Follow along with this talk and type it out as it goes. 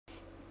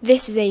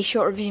This is a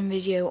short revision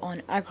video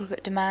on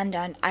aggregate demand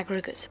and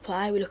aggregate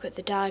supply. We look at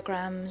the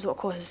diagrams, what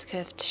causes the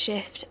curve to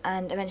shift,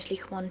 and eventually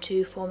come on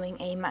to forming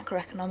a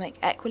macroeconomic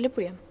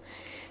equilibrium.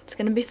 It's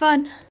going to be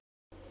fun.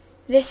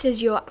 This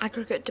is your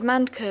aggregate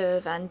demand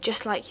curve, and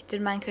just like the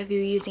demand curve you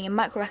were using in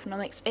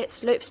macroeconomics, it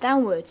slopes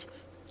downwards.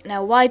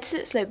 Now, why does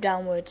it slope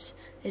downwards?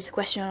 Is the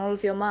question on all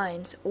of your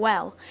minds.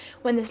 Well,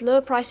 when there's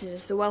lower prices,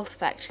 it's the wealth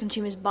effect.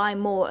 Consumers buy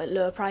more at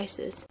lower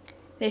prices.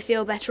 They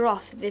feel better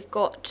off. If they've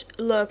got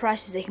lower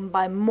prices, they can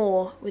buy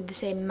more with the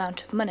same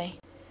amount of money.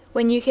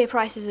 When UK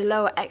prices are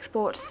lower,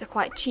 exports are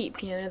quite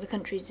cheap. In other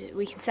countries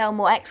we can sell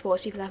more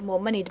exports, people have more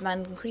money,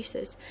 demand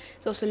increases.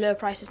 It's also lower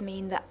prices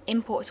mean that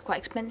imports are quite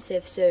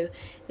expensive, so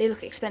they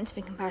look expensive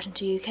in comparison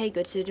to UK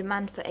goods, so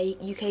demand for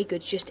UK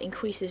goods just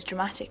increases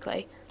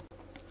dramatically.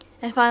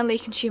 And finally,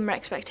 consumer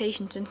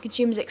expectations. When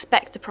consumers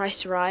expect the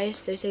price to rise,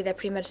 so say they're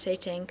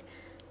premeditating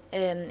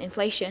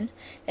inflation,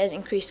 there's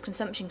increased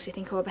consumption because they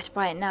think, oh, I better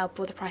buy it now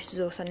before the prices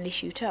all suddenly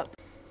shoot up.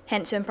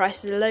 Hence, when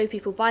prices are low,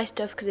 people buy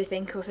stuff because they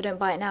think, oh, if I don't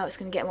buy it now, it's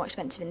going to get more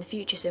expensive in the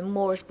future, so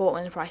more is bought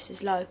when the price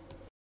is low.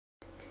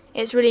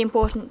 It's really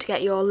important to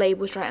get your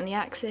labels right on the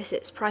axis.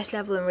 It's price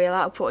level and real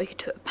output. You could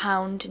put a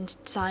pound and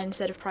sign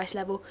instead of price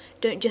level.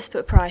 Don't just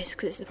put price,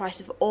 because it's the price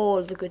of all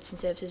of the goods and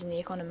services in the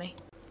economy.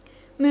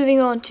 Moving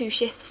on to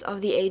shifts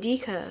of the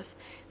AD curve.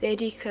 The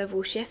AD curve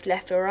will shift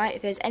left or right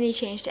if there's any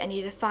change to any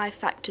of the 5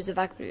 factors of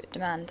aggregate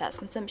demand. That's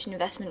consumption,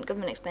 investment,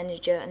 government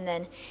expenditure, and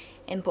then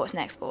imports and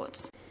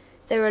exports.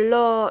 There are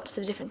lots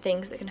of different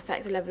things that can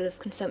affect the level of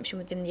consumption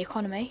within the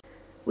economy.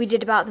 We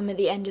did about them at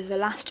the end of the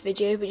last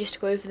video, but just to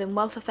go over them: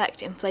 wealth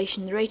effect,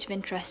 inflation, the rate of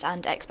interest,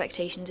 and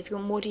expectations. If you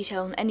want more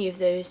detail on any of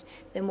those,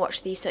 then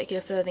watch the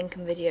circular flow of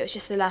income video. It's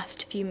just the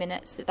last few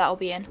minutes that'll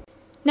be in.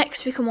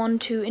 Next, we come on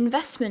to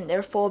investment. There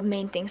are 4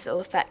 main things that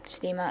will affect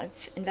the amount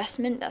of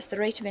investment. That's the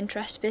rate of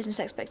interest, business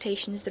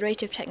expectations, the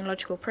rate of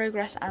technological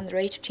progress, and the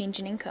rate of change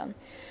in income.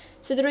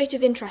 So the rate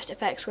of interest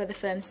affects whether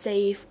firms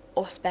save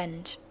or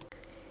spend.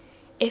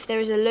 If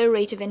there is a low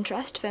rate of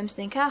interest, firms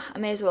think, I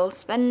may as well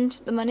spend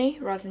the money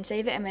rather than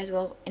save it, I may as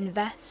well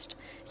invest.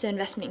 So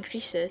investment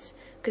increases,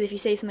 because if you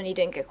save the money you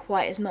don't get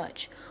quite as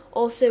much.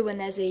 Also, when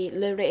there's a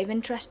low rate of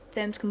interest,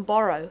 firms can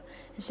borrow,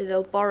 and so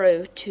they'll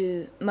borrow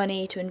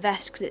money to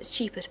invest because it's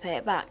cheaper to pay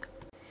it back.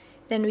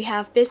 Then we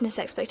have business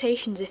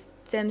expectations. If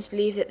firms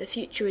believe that the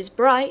future is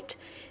bright,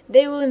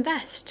 they will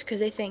invest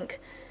because they think,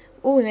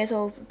 we may as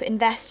well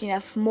invest,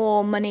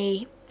 more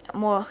money,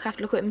 more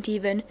capital equipment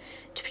even,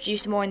 to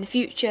produce more in the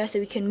future so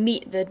we can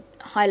meet the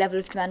high level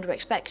of demand we're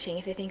expecting.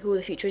 If they think,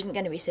 the future isn't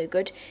going to be so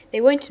good,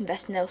 they won't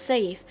invest and they'll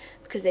save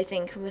because they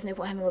think, there's no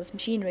point having all this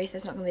machinery if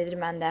there's not going to be the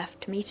demand there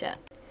to meet it.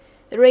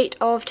 The rate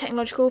of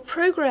technological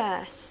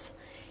progress.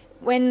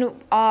 When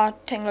our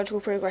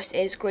technological progress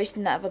is greater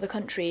than that of other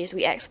countries,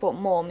 we export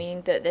more,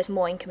 meaning that there's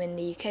more income in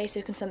the UK,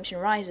 so consumption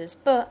rises.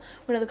 But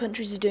when other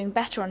countries are doing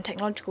better on the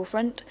technological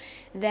front,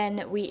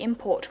 then we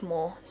import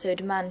more, so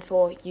demand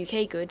for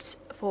UK goods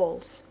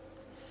falls.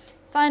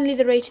 Finally,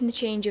 the rate in the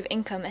change of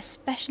income,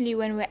 especially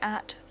when we're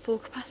at full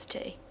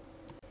capacity.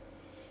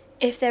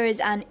 If there is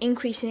an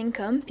increase in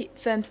income,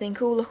 firms think,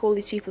 look, all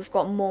these people have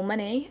got more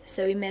money,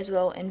 so we may as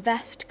well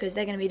invest because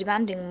they're going to be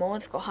demanding more,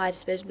 they've got higher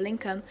disposable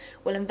income,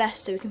 we'll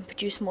invest so we can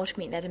produce more to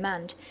meet their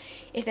demand.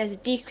 If there's a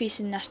decrease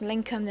in national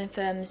income, then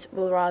firms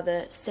will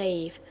rather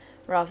save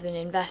rather than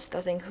invest.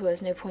 They'll think,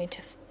 there's no point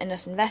in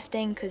us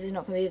investing because there's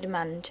not going to be the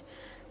demand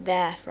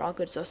there for our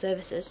goods or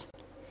services.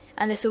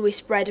 And this will be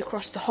spread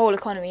across the whole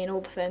economy and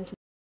all the firms.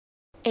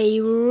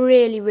 A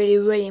really, really,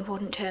 really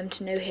important term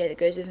to know here that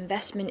goes with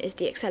investment is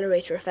the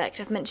accelerator effect.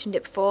 I've mentioned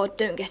it before.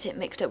 Don't get it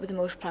mixed up with the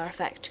multiplier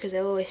effect because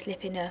they'll always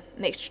slip in a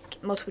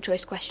mixed multiple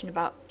choice question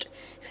about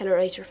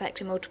accelerator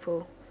effect and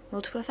multiple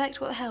effect?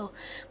 What the hell?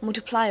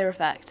 Multiplier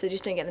effect, so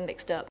just don't get them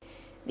mixed up.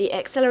 The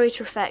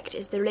accelerator effect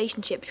is the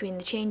relationship between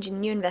the change in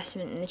new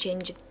investment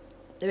and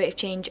the rate of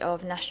change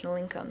of national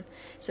income.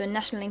 So when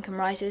national income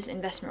rises,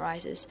 investment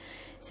rises.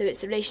 So it's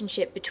the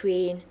relationship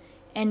between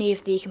any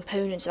of the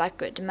components of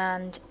aggregate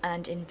demand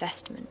and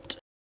investment.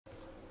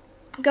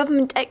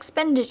 Government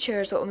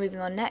expenditure is what we're moving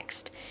on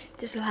next.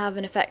 This will have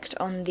an effect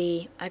on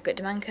the aggregate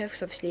demand curve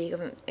because obviously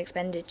government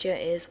expenditure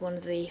is one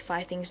of the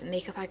 5 things that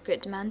make up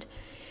aggregate demand.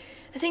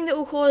 The thing that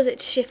will cause it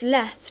to shift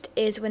left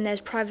is when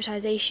there's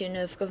privatisation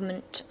of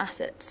government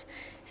assets.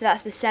 So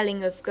that's the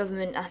selling of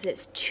government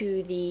assets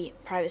to the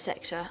private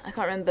sector. I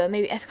can't remember,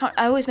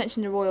 I always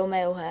mention the Royal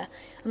Mail here.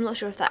 I'm not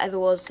sure if that ever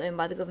was owned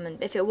by the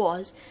government. If it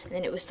was, and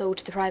then it was sold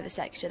to the private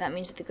sector, that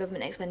means that the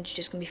government expenditure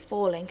is going to be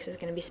falling because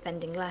it's going to be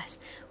spending less,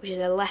 which is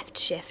a left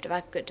shift of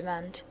aggregate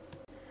demand.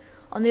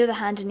 On the other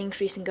hand, an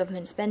increase in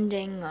government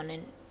spending on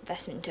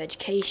investment into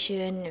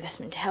education,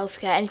 investment into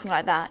healthcare, anything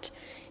like that,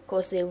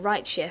 causes a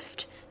right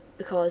shift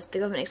because the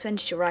government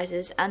expenditure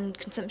rises and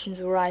consumption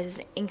will rise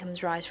as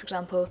incomes rise. For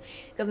example,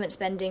 government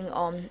spending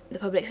on the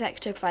public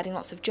sector, providing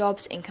lots of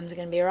jobs, incomes are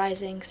going to be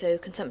rising, so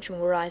consumption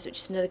will rise, which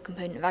is another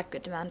component of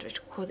aggregate demand,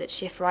 which will cause it to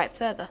shift right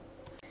further.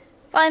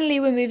 Finally,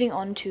 we're moving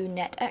on to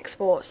net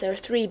exports. There are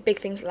 3 big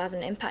things that will have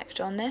an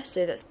impact on this,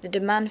 so that's the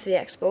demand for the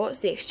exports,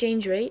 the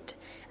exchange rate,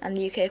 and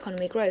the UK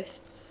economy growth.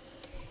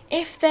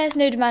 If there's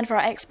no demand for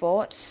our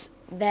exports,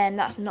 then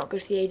that's not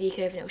good for the AD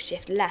curve and it will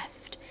shift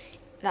left.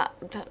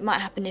 That might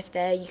happen if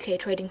their UK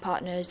trading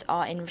partners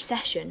are in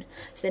recession,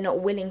 so they're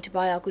not willing to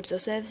buy our goods or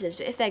services.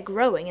 But if they're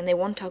growing and they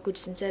want our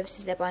goods and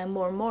services, they're buying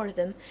more and more of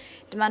them,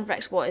 demand for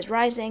export is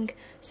rising,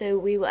 so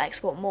we will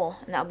export more,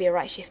 and that'll be a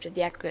right shift of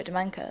the aggregate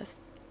demand curve.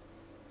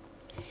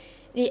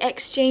 The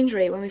exchange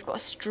rate, when we've got a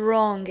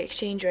strong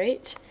exchange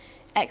rate,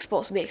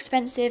 exports will be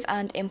expensive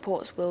and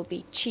imports will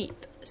be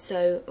cheap.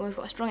 So when we've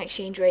got a strong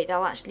exchange rate,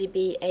 that'll actually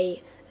be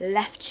a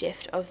left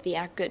shift of the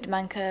aggregate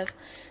demand curve,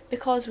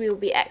 because we will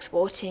be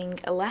exporting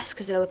less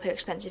because they'll appear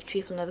expensive to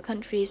people in other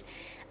countries,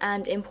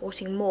 and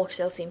importing more because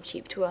they'll seem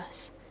cheap to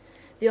us.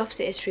 The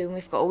opposite is true when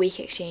we've got a weak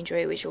exchange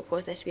rate, which will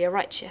cause there to be a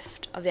right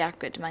shift of the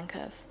aggregate demand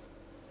curve.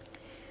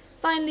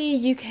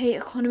 Finally, UK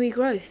economy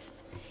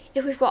growth.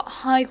 If we've got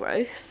high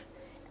growth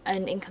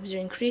and incomes are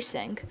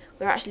increasing,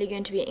 we're actually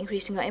going to be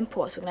increasing our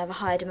imports. We're going to have a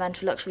higher demand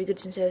for luxury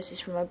goods and services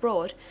from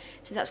abroad,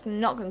 so that's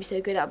not going to be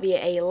so good. That'll be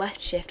a left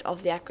shift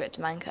of the aggregate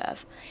demand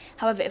curve.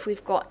 However, if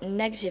we've got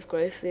negative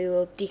growth, we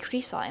will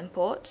decrease our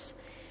imports,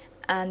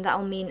 and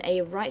that'll mean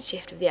a right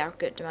shift of the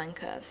aggregate demand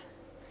curve.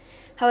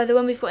 However,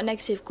 when we've got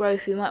negative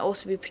growth, we might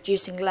also be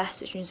producing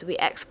less, which means we'll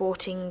be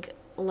exporting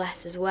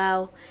less as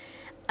well,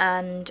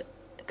 and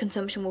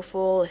consumption will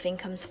fall if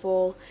incomes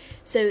fall.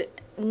 So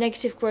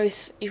negative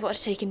growth, you've got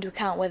to take into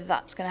account whether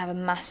that's going to have a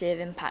massive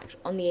impact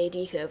on the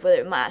AD curve, whether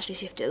it might actually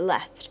shift it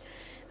left.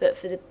 But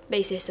for the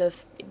basis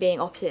of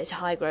being opposite to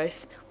high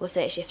growth, we'll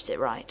say it shifts it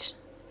right.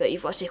 But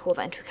you've got to take all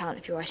that into account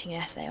if you're writing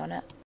an essay on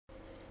it.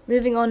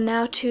 Moving on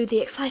now to the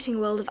exciting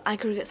world of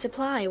aggregate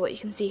supply. What you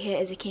can see here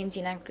is a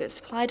Keynesian aggregate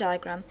supply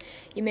diagram.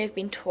 You may have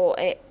been taught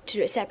to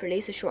do it separately,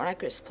 so short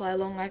aggregate supply,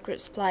 long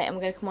aggregate supply, and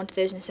we're going to come on to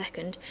those in a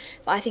second.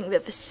 But I think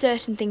that for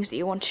certain things that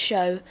you want to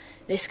show,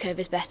 this curve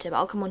is better, but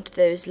I'll come on to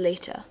those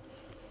later.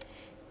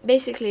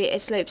 Basically,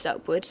 it slopes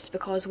upwards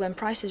because when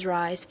prices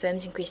rise,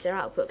 firms increase their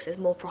output because there's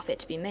more profit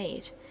to be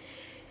made.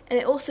 And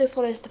it also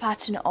follows the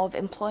pattern of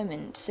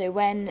employment. So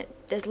when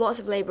there's lots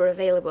of labour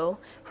available,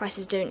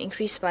 prices don't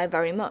increase by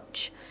very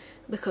much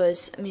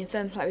because,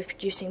 firms might be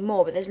producing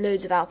more, but there's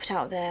loads of output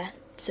out there.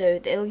 So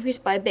they'll increase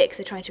by a bit because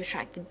they're trying to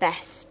attract the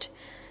best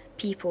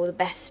people, the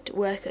best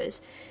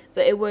workers,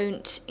 but it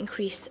won't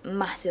increase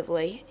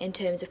massively in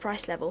terms of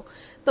price level.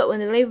 But when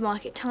the labour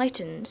market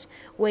tightens,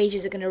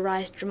 wages are going to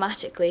rise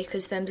dramatically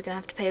because firms are going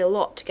to have to pay a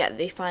lot to get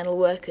the final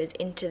workers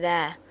into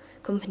their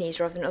companies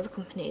rather than other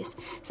companies.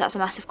 So that's a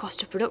massive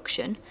cost of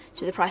production,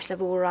 so the price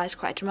level will rise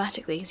quite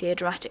dramatically. You can see a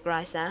dramatic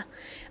rise there.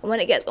 And when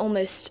it gets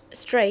almost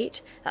straight,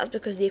 that's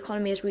because the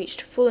economy has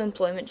reached full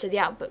employment, so the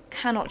output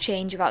cannot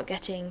change without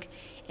getting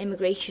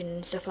immigration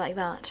and stuff like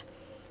that.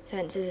 So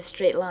hence there's a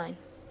straight line.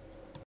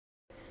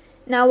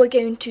 Now we're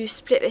going to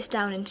split this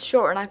down into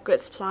short run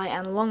aggregate supply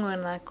and long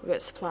run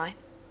aggregate supply.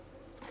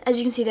 As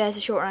you can see, there's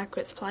a short run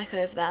aggregate supply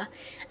curve there,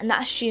 and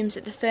that assumes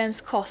that the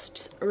firm's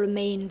costs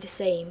remain the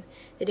same.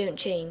 They don't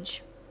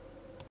change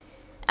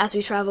as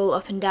we travel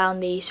up and down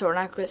the short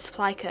run aggregate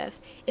supply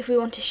curve. If we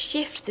want to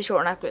shift the short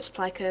run aggregate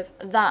supply curve,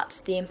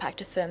 that's the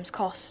impact of firms'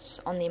 costs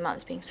on the amount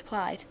that's being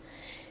supplied.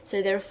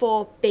 So there are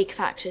 4 big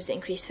factors that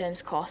increase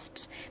firms'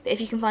 costs, but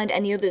if you can find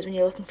any others when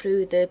you're looking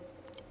through the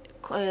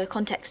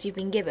context you've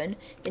been given,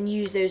 then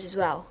use those as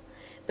well.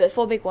 But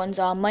 4 big ones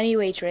are money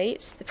wage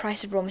rates, the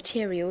price of raw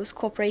materials,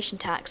 corporation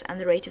tax,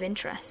 and the rate of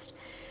interest.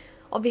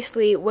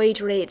 Obviously,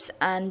 wage rates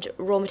and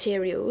raw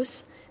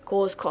materials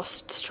cause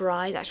costs to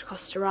rise, actual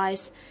costs to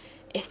rise,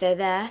 if they're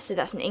there, so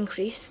that's an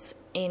increase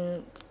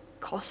in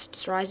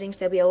costs rising, so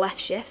there'll be a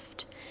left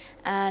shift.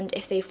 And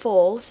if they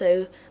fall,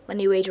 so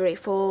money wage rate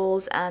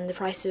falls and the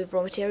price of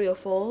raw material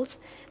falls,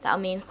 that'll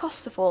mean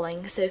costs are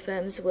falling, so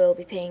firms will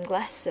be paying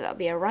less, so that'll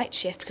be a right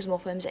shift because more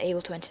firms are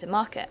able to enter the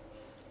market.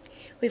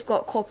 We've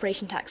got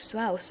corporation tax as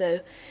well, so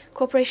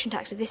corporation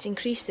tax, if this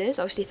increases,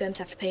 obviously firms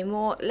have to pay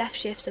more, left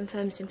shifts, and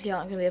firms simply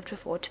aren't going to be able to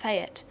afford to pay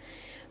it.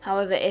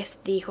 However,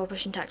 if the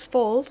corporation tax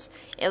falls,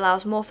 it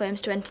allows more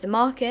firms to enter the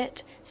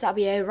market, so that'll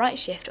be a right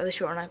shift of the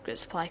short run aggregate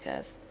supply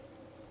curve.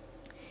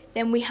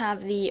 Then we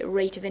have the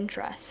rate of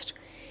interest.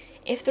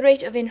 If the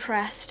rate of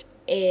interest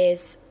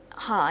is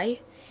high,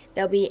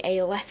 there'll be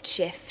a left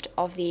shift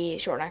of the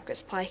short run aggregate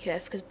supply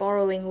curve because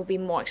borrowing will be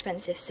more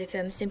expensive, so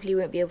firms simply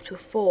won't be able to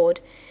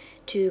afford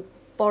to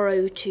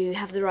borrow to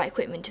have the right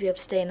equipment to be able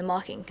to stay in the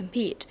market and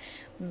compete.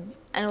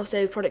 And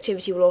also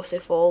productivity will also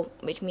fall,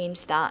 which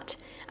means that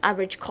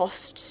average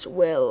costs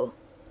will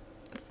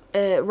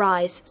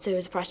rise,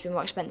 so the price will be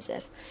more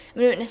expensive.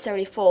 It won't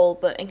necessarily fall,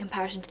 but in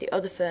comparison to the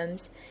other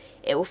firms,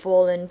 it will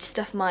fall, and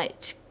stuff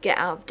might get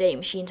out of date,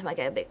 machines might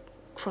get a bit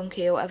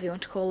clunky or whatever you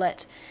want to call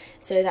it.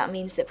 So that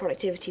means that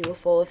productivity will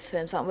fall if the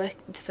firms aren't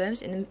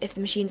working, if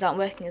the machines aren't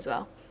working as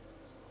well.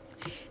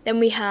 Then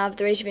we have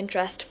the rate of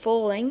interest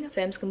falling.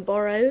 Firms can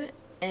borrow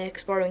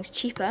because borrowing's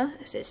cheaper,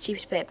 so it's cheaper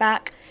to pay it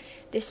back.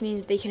 This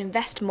means they can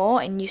invest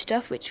more in new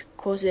stuff, which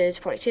causes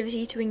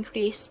productivity to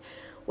increase,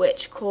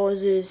 which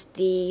causes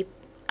the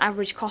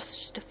average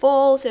cost to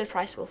fall, so the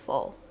price will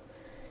fall.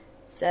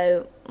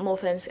 So more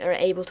firms are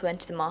able to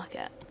enter the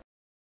market.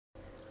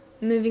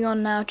 Moving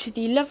on now to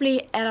the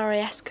lovely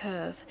LRAS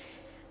curve.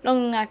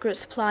 Long aggregate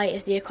supply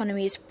is the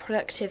economy's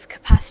productive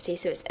capacity,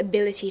 so its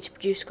ability to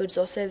produce goods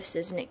or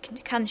services, and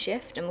it can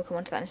shift, and we'll come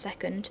on to that in a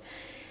second.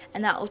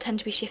 And that will tend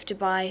to be shifted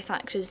by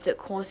factors that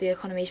cause the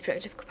economy's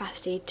productive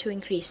capacity to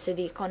increase, so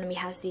the economy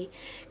has the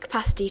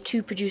capacity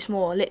to produce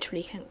more,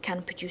 literally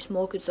can produce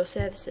more goods or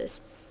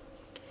services.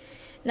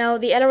 Now,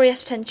 the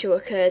LRAS potential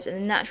occurs in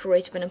the natural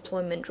rate of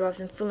unemployment rather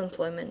than full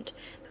employment,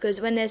 because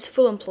when there's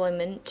full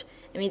employment,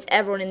 it means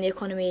everyone in the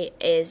economy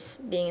is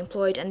being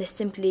employed, and this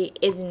simply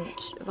isn't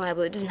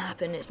viable. It doesn't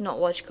happen, it's not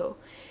logical.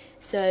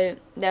 So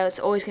there's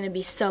always going to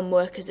be some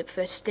workers that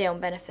prefer to stay on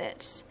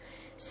benefits.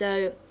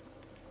 So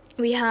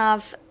we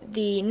have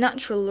the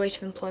natural rate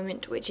of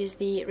employment, which is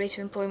the rate of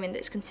employment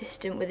that's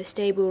consistent with a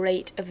stable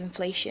rate of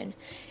inflation,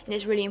 and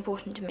it's really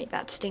important to make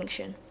that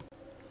distinction.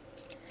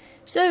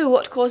 So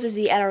what causes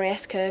the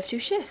LRAS curve to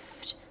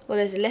shift? Well,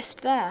 there's a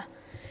list there.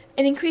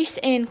 An increase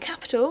in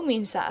capital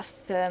means that a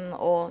firm,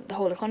 or the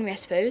whole economy I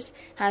suppose,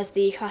 has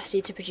the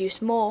capacity to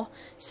produce more,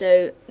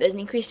 so there's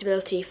an increased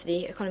ability for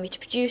the economy to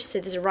produce,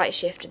 so there's a right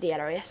shift of the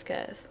LRAS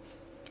curve.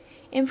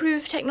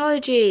 Improved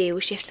technology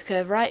will shift the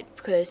curve right,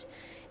 because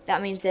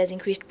that means there's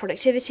increased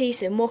productivity,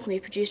 so more can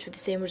be produced with the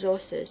same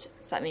resources,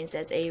 so that means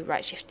there's a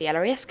right shift of the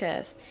LRAS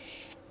curve.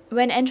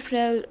 When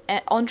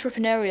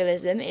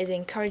entrepreneurialism is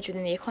encouraged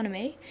within the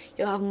economy,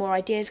 you'll have more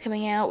ideas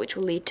coming out, which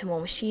will lead to more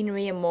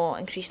machinery and more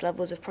increased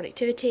levels of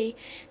productivity.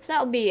 So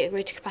that'll be a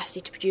greater capacity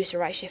to produce a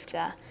right shift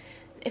there.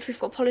 If we've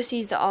got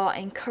policies that are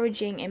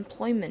encouraging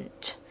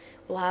employment,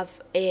 we'll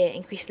have an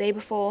increased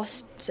labour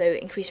force, so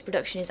increased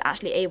production is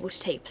actually able to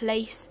take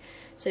place.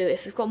 So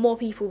if we've got more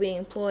people being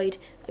employed,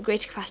 a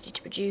greater capacity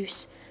to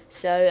produce,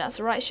 so that's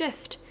a right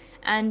shift.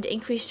 And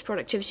increased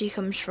productivity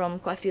comes from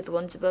quite a few of the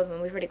ones above,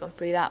 and we've already gone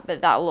through that,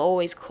 but that will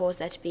always cause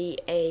there to be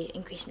an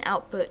increase in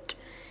output,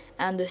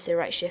 and thus a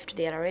right shift to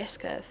the LRAS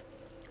curve.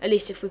 At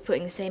least if we're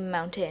putting the same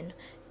amount in,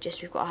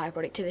 just we've got a higher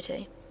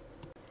productivity.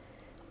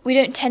 We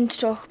don't tend to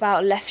talk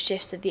about left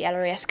shifts of the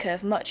LRAS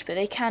curve much, but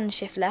they can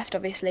shift left,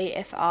 obviously.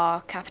 If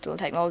our capital and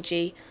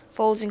technology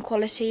falls in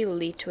quality, will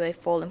lead to a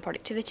fall in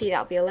productivity,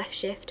 that'll be a left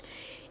shift.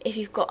 If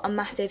you've got a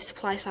massive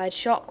supply-side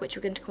shock, which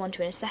we're going to come on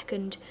to in a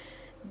second,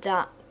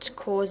 that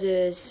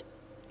causes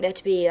there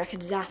to be like a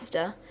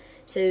disaster.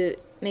 So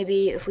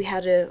maybe if we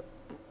had a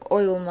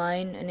oil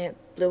mine and it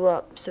blew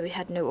up, so we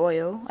had no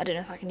oil, I don't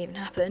know if that can even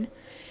happen,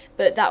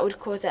 but that would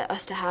cause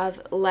us to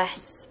have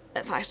less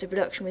factors of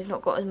production. We've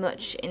not got as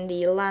much in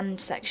the land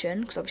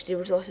section, because obviously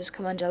resources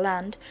come under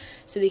land,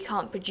 so we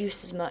can't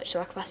produce as much, so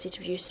our capacity to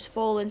produce has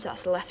fallen, so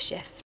that's the left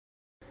shift.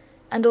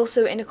 And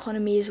also in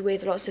economies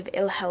with lots of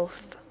ill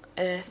health,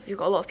 if you've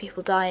got a lot of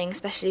people dying,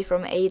 especially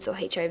from AIDS or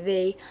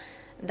HIV,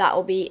 that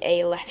will be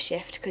a left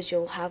shift, because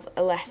you'll have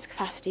a less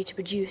capacity to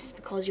produce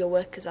because your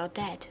workers are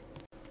dead.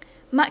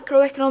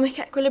 Macroeconomic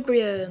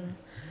equilibrium.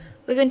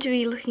 We're going to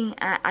be looking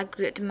at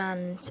aggregate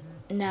demand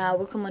now.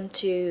 We'll come on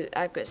to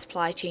aggregate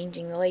supply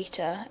changing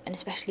later, and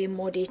especially in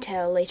more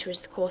detail later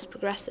as the course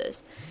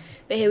progresses.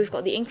 But here we've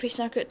got the increase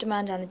in aggregate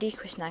demand and the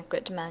decrease in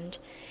aggregate demand.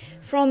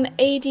 From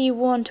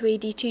AD1 to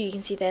AD2 you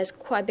can see there's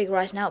quite a big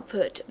rise in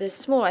output. There's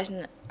a small rise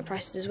in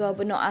prices as well,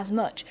 but not as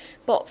much.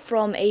 But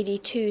from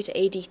AD2 to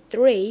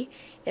AD3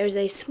 there is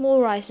a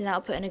small rise in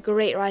output and a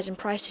great rise in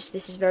prices, so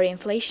this is very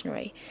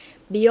inflationary.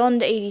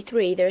 Beyond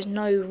AD3 there is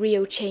no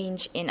real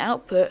change in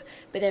output,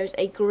 but there is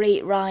a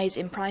great rise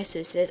in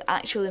prices, so there's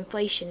actual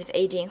inflation if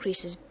AD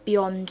increases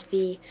beyond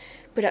the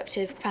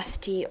productive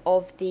capacity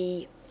of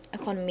the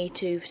economy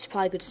to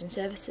supply goods and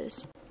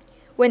services.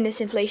 When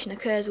this inflation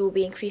occurs, we'll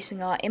be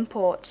increasing our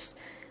imports,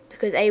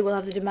 because A, we'll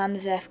have the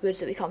demand there for goods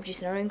that we can't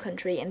produce in our own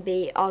country, and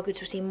B, our goods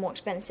will seem more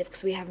expensive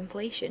because we have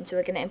inflation, so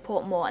we're going to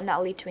import more, and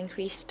that'll lead to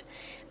increased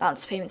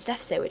balance of payments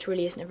deficit, which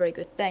really isn't a very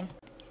good thing.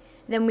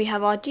 Then we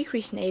have our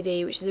decrease in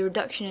AD, which is a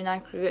reduction in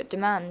aggregate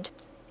demand.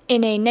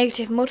 In a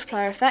negative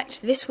multiplier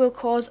effect, this will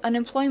cause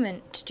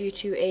unemployment due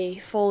to a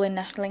fall in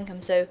national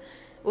income, so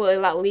that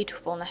will lead to a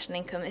fall in national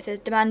income. If the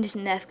demand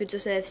isn't there for goods or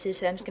services,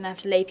 firms are going to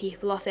have to lay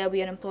people off, they'll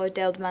be unemployed,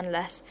 they'll demand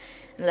less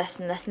and less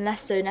and less and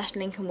less, so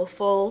national income will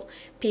fall.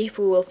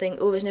 People will think,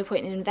 oh, there's no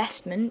point in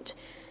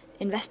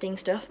investing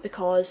stuff,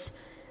 because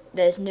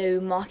there's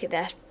no market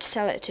there to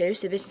sell it to,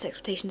 so business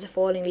expectations are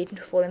falling, leading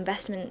to a fall in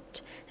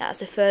investment.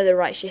 That's a further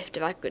right shift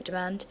of aggregate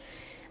demand,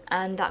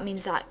 and that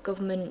means that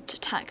government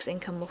tax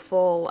income will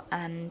fall,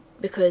 and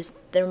because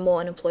there are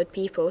more unemployed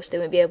people, so they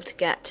won't be able to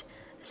get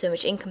so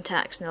much income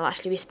tax, and they'll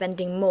actually be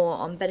spending more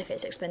on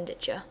benefits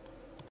expenditure.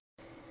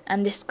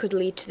 And this could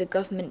lead to the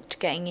government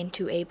getting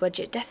into a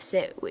budget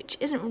deficit, which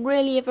isn't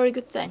really a very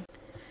good thing.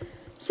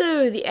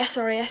 So the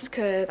SRAS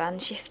curve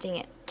and shifting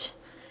it.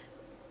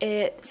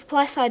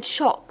 Supply-side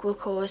shock will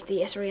cause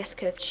the SRAS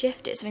curve to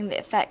shift. It's something that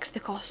affects the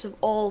costs of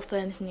all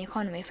firms in the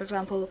economy. For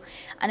example,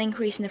 an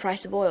increase in the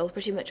price of oil.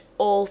 Pretty much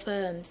all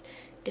firms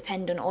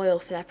depend on oil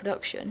for their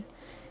production.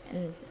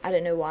 And I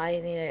don't know why,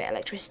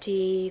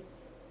 electricity...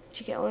 Do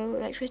you get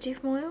electricity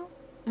from oil?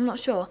 I'm not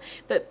sure.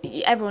 But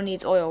everyone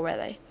needs oil,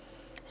 really.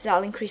 So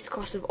that'll increase the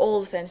cost of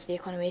all the firms in the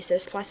economy. So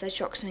supply side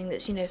shock, something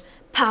that's,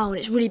 pow, and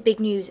it's really big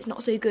news, it's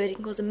not so good, it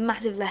can cause a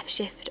massive left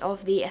shift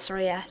of the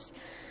SRAS.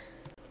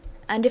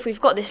 And if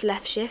we've got this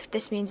left shift,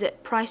 this means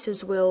that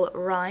prices will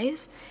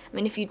rise. I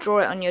mean, if you draw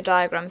it on your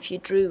diagram, if you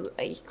drew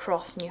a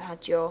cross and you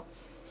had your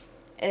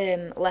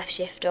left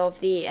shift of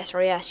the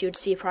SRAS, you would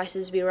see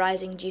prices be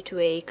rising due to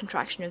a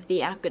contraction of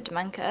the aggregate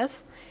demand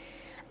curve.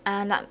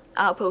 And that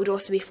output would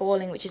also be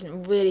falling, which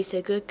isn't really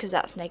so good because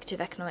that's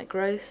negative economic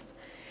growth.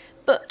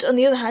 But on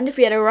the other hand, if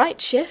we had a right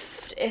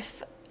shift,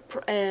 if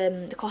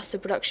the cost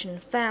of production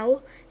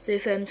fell, so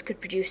firms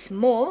could produce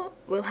more,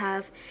 we'll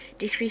have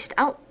decreased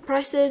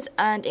prices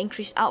and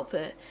increased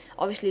output.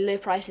 Obviously low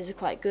prices are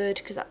quite good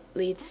because that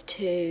leads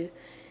to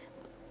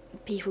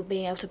people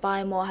being able to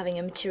buy more, having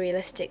a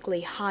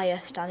materialistically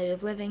higher standard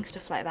of living,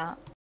 stuff like that.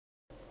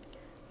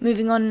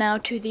 Moving on now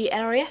to the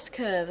LRAS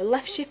curve. A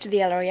left shift of the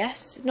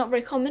LRAS is not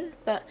very common,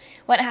 but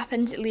when it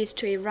happens it leads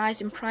to a rise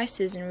in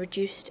prices and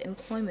reduced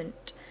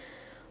employment.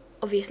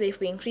 Obviously if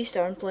we increased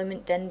our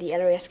employment, then the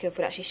LRAS curve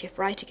would actually shift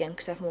right again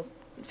because we have more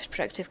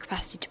productive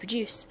capacity to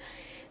produce.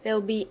 There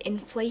will be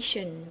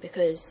inflation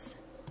because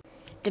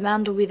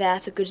demand will be there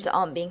for goods that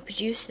aren't being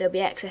produced. There will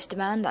be excess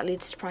demand that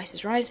leads to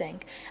prices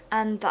rising,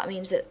 and that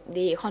means that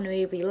the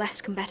economy will be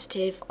less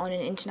competitive on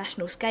an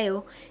international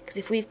scale, because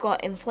if we've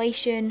got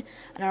inflation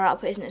and our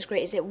output isn't as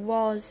great as it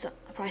was,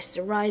 prices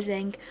are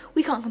rising,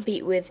 we can't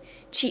compete with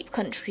cheap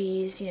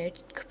countries,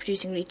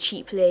 producing really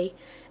cheaply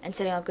and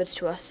selling our goods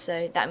to us,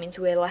 so that means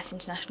we're less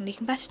internationally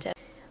competitive.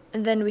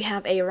 And then we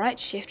have a right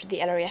shift of the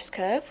LRAS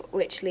curve,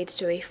 which leads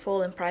to a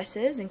fall in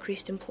prices,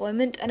 increased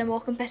employment, and a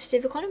more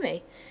competitive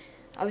economy.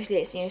 Obviously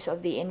it's sort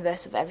of the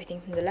inverse of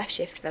everything from the left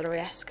shift of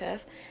LRAS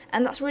curve,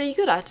 and that's really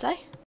good, I'd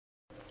say.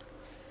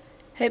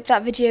 Hope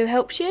that video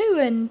helped you,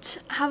 and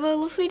have a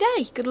lovely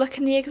day. Good luck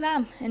in the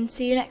exam, and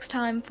see you next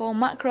time for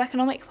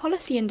macroeconomic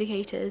policy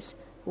indicators.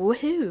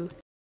 Woohoo!